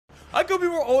How come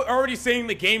people are already saying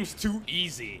the game's too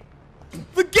easy?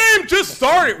 The game just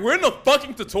started. We're in the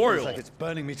fucking tutorial. Looks like it's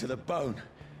burning me to the bone.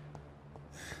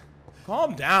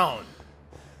 Calm down.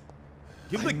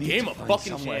 Give the game a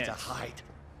fucking chance. To hide.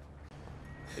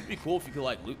 It'd be cool if you could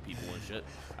like loot people and shit.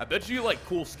 I bet you like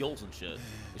cool skills and shit.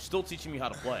 It's still teaching me how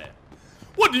to play.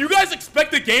 What, do you guys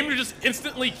expect the game to just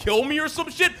instantly kill me or some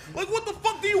shit? Like, what the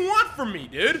fuck do you want from me,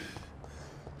 dude?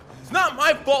 It's not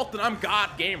my fault that I'm God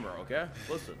Gamer, okay?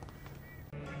 Listen.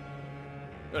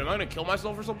 Wait, am I gonna kill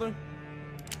myself or something?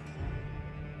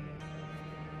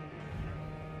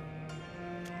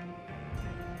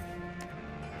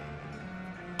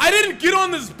 I didn't get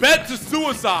on this bed to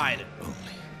suicide.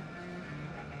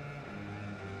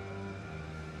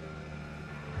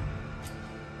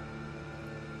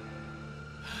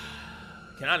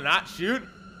 Can I not shoot?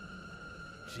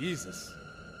 Jesus.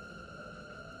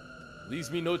 Leaves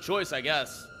me no choice, I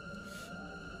guess.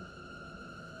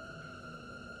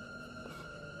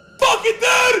 Fuck it,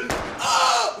 dude!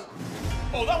 Ah!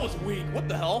 Oh, that was weak. What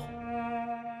the hell?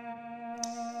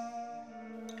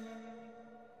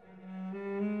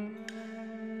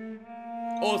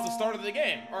 Oh, it's the start of the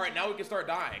game. Alright, now we can start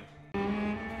dying.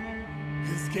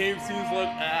 This game seems like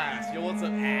ass. Yo, what's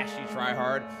up, Ash, you try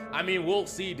hard? I mean, we'll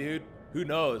see, dude. Who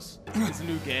knows? It's a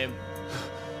new game.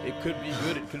 It could be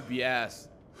good, it could be ass.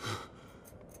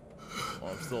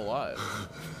 Well, I'm still alive.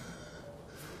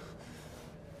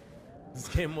 This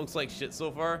game looks like shit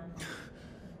so far.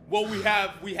 Well, we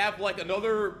have like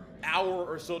another hour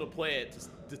or so to play it to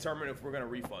determine if we're gonna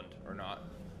refund or not.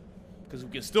 Because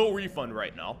we can still refund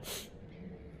right now.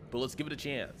 But let's give it a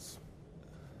chance.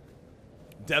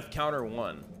 Death counter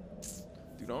 1.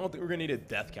 Dude, I don't think we're gonna need a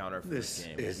death counter for this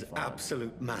game. This is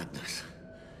absolute madness.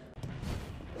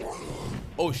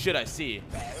 Oh shit, I see.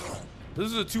 This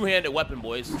is a two-handed weapon,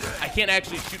 boys. I can't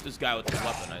actually shoot this guy with this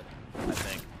weapon, I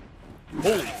think.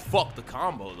 Holy fuck, the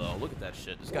combo though. Look at that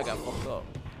shit. This guy got fucked up.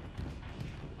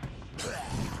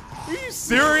 Are you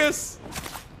serious?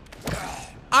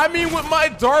 I mean, with my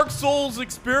Dark Souls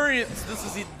experience, this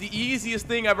is the easiest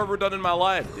thing I've ever done in my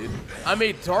life, dude. I'm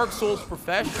a Dark Souls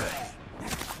professional.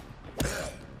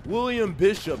 William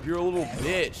Bishop, you're a little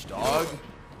bitch, dog.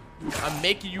 I'm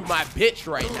making you my bitch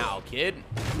right now, kid.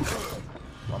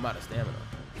 Well, I'm out of stamina.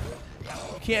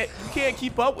 You can't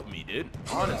keep up with me, dude.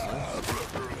 Honestly.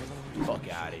 Fuck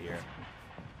out of here.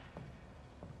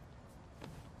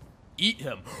 Eat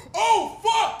him. Oh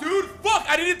fuck, dude. Fuck,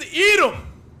 I didn't get to eat him.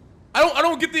 I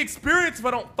don't get the experience if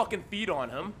I don't fucking feed on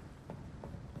him.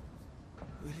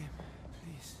 William,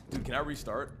 please. Dude, can I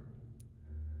restart?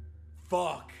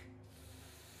 Fuck.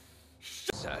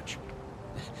 Search.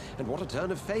 And what a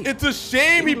turn of fate. It's a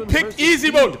shame he England's picked most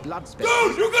easy mode. esteemed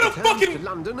Dude, you're gonna returns fucking to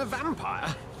London a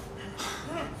vampire.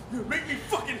 You make me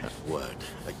fucking Word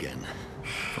again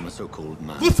from a so-called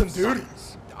man. Listen, of dude.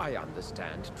 science. I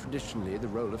understand traditionally the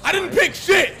role of I didn't science pick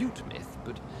shit! is to refute myth,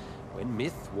 but when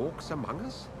myth walks among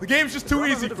us, The game's just the too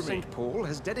easy Brotherhood for of me. St. Paul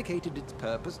has dedicated its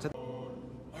purpose to.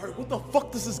 Alright, what the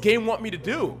fuck does this game want me to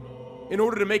do in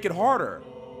order to make it harder?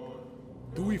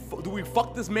 Do we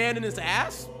fuck this man in his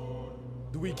ass?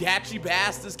 Do we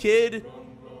Gachibass this kid?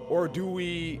 Or do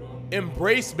we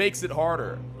embrace makes it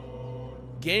harder?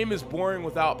 Game is boring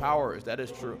without powers. That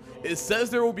is true. It says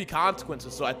there will be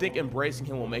consequences, so I think embracing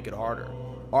him will make it harder.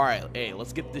 All right, hey,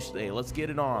 let's get this. Hey, let's get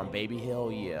it on, baby.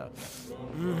 Hell yeah.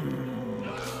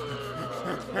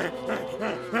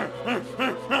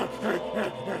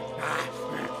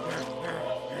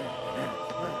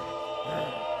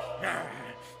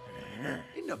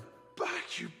 In the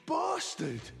back, you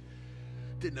bastard!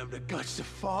 Didn't have the guts to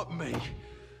fart me.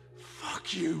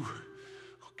 Fuck you.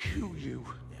 I'll kill you.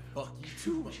 Yeah, fuck you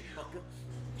too, motherfucker.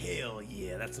 Hell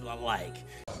yeah, that's what I like.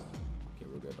 Okay,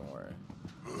 we're good. Don't worry.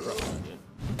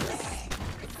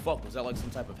 Fuck, was that like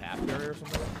some type of half barrier or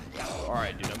something?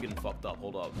 Alright, dude, I'm getting fucked up.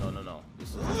 Hold up. No. This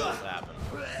is supposed to happen.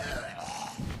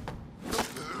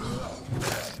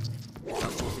 I'm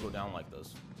not supposed to go down like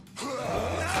this.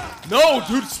 No,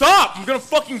 dude, stop! I'm gonna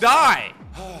fucking die!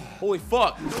 Holy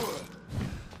fuck.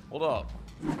 Hold up.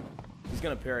 He's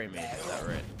gonna parry me. Is that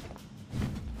right?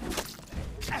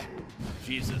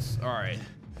 Jesus. Alright.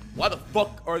 Why the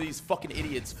fuck are these fucking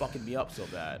idiots fucking me up so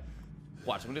bad?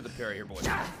 Watch, I'm gonna do the parry here, boys.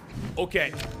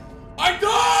 Okay. I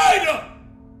died!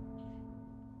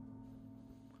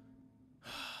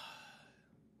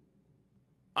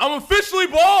 I'm officially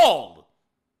bald!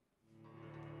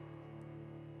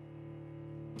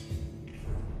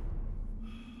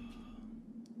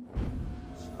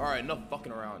 Alright, enough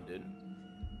fucking around, dude.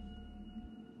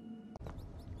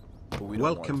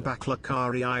 Welcome back,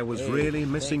 Lacari. I was really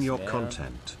missing thanks, your man.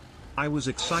 content. I was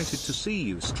excited to see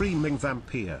you streaming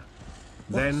Vampyr.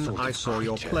 Then I saw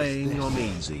you're playing on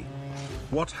easy.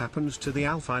 What happens to the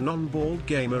alpha non-bald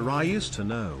gamer I used to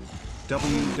know? You're the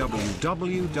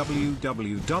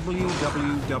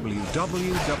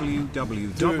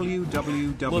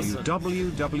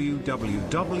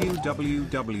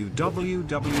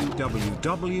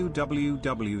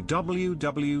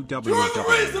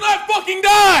reason I fucking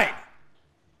died!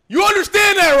 You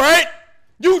understand that, right?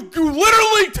 You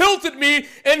literally tilted me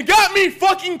and got me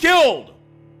fucking killed.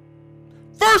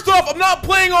 First off, I'm not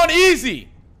playing on easy,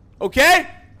 okay?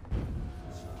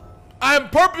 I'm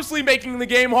purposely making the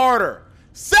game harder.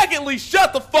 Secondly,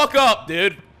 shut the fuck up,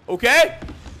 dude, okay?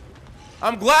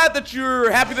 I'm glad that you're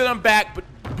happy that I'm back, but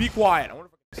be quiet. I wonder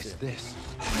if I can see this.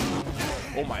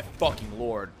 Oh my fucking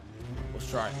lord. Let's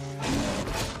try it.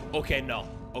 Okay, no.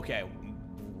 Okay.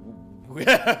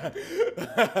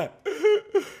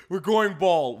 We're going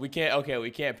bald. We can't, okay, we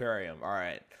can't parry him. All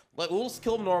right. We'll just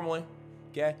kill him normally,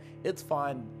 okay? It's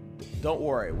fine. Don't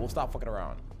worry. We'll stop fucking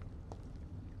around.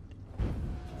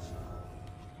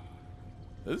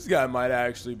 This guy might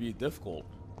actually be difficult.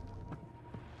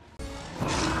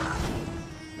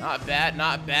 Not bad,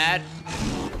 not bad.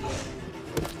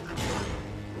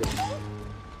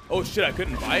 Oh shit, I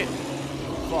couldn't bite.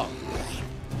 Fuck.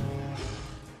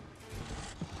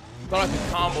 Thought I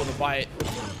could combo the bite.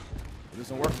 It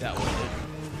doesn't work that way, dude.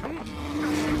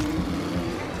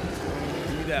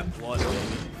 Give me that blood, baby.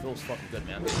 It feels fucking good,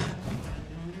 man.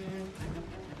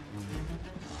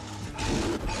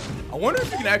 I wonder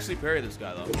if you can actually parry this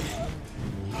guy, though.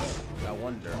 I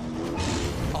wonder.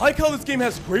 I like how this game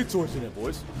has great swords in it,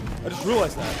 boys. I just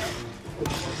realized that.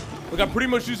 Like, I'm pretty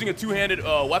much using a two-handed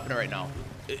weapon right now.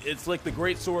 It's like the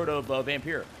great sword of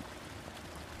Vampyr.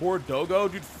 Poor Dogo,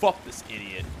 dude. Fuck this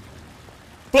idiot.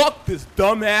 Fuck this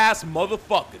dumbass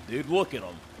motherfucker, dude. Look at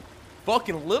him.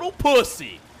 Fucking little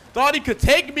pussy. Thought he could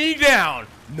take me down.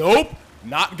 Nope.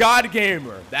 Not God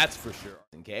Gamer. That's for sure.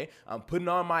 Okay? I'm putting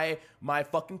on my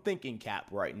fucking thinking cap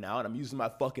right now, and I'm using my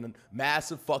fucking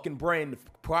massive fucking brain to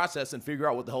process and figure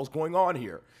out what the hell's going on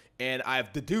here. And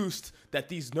I've deduced that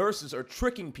these nurses are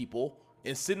tricking people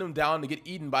and sitting them down to get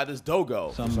eaten by this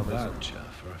Dogo. Some voucher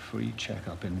for a free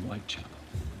checkup in Whitechapel.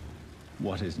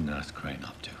 What is Nurse Crane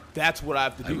up to? That's what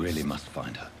I've deduced. I really must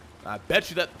find her. I bet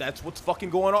you that's what's fucking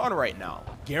going on right now.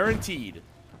 Guaranteed.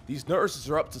 These nurses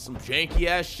are up to some janky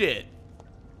ass shit.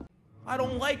 I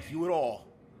don't like you at all.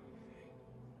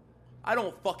 I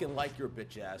don't fucking like your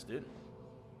bitch ass, dude.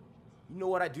 You know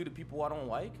what I do to people I don't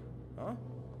like? Huh?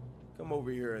 Come over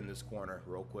here in this corner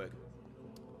real quick.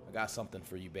 I got something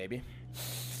for you, baby.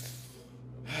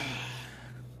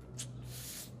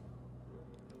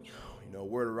 You know,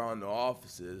 word around the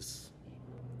office is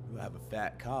you have a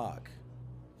fat cock.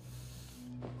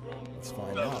 Let's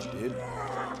find out, dude.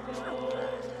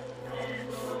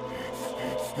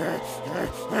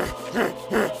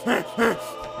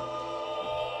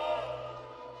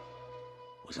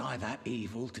 Was I that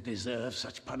evil to deserve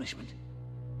such punishment?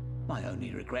 My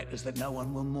only regret is that no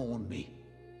one will mourn me.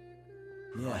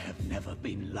 I have never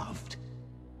been loved.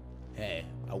 Hey,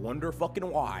 I wonder fucking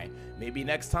why. Maybe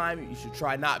next time you should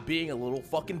try not being a little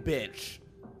fucking bitch.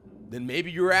 Then maybe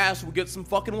your ass will get some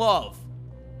fucking love.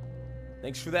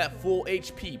 Thanks for that full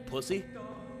HP, pussy.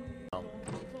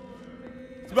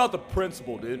 It's about the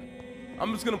principle, dude.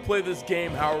 I'm just gonna play this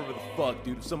game however the fuck,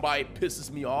 dude. If somebody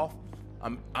pisses me off,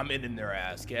 I'm in their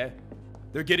ass, okay?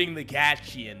 They're getting the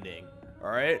Gachi ending,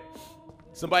 alright?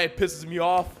 Somebody pisses me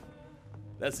off,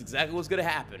 that's exactly what's gonna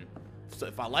happen. So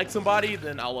if I like somebody,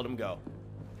 then I'll let them go.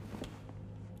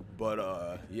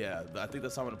 But, yeah, I think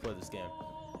that's how I'm gonna play this game.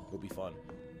 It'll be fun.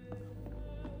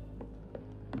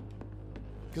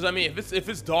 Because, I mean, if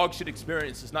it's dog shit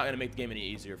experience, it's not gonna make the game any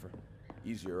easier,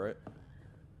 right?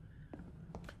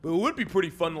 But it would be pretty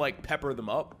fun to, like, pepper them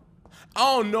up.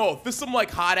 I don't know. If it's some, like,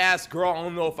 hot-ass girl, I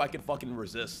don't know if I can fucking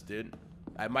resist, dude.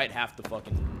 I might have to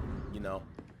fucking, you know,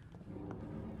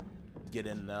 get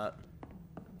in that.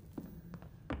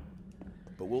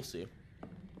 But we'll see.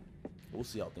 We'll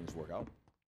see how things work out.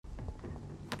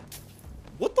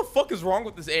 What the fuck is wrong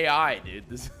with this AI, dude?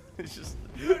 This is just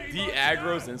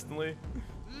de-aggroes instantly.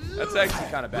 That's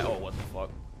actually kind of bad. Oh, what the fuck?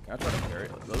 Can I try to parry?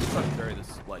 Let's try to parry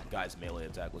this, like, guy's melee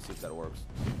attack. Let's see if that works.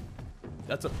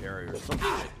 That's a parry or some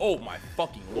shit. Oh my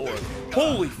fucking lord.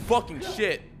 Holy fucking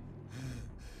shit.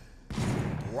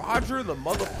 Roger the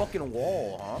motherfucking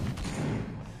wall, huh?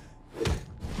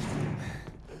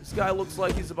 This guy looks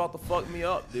like he's about to fuck me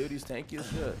up, dude. He's tanky as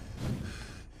shit.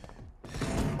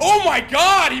 Oh my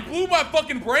god! He blew my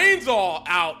fucking brains all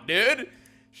out, dude!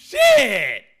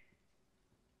 Shit!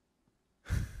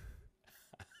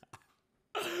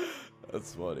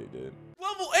 That's funny, dude.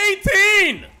 Level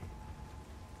 18!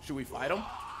 Should we fight him?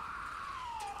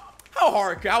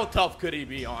 How tough could he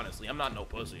be, honestly? I'm not no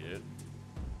pussy, dude.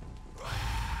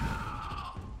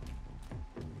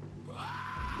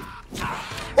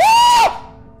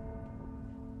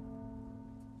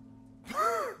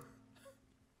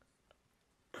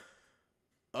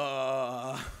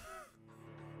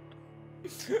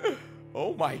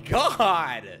 Oh my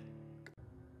god!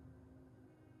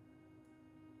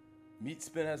 Meat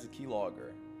spin has a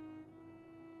keylogger.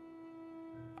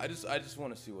 I just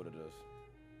want to see what it is.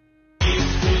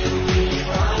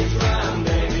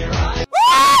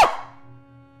 Ah!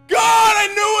 God, I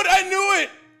knew it! I knew it!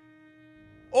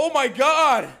 Oh my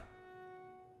god!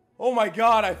 Oh my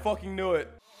god, I fucking knew it.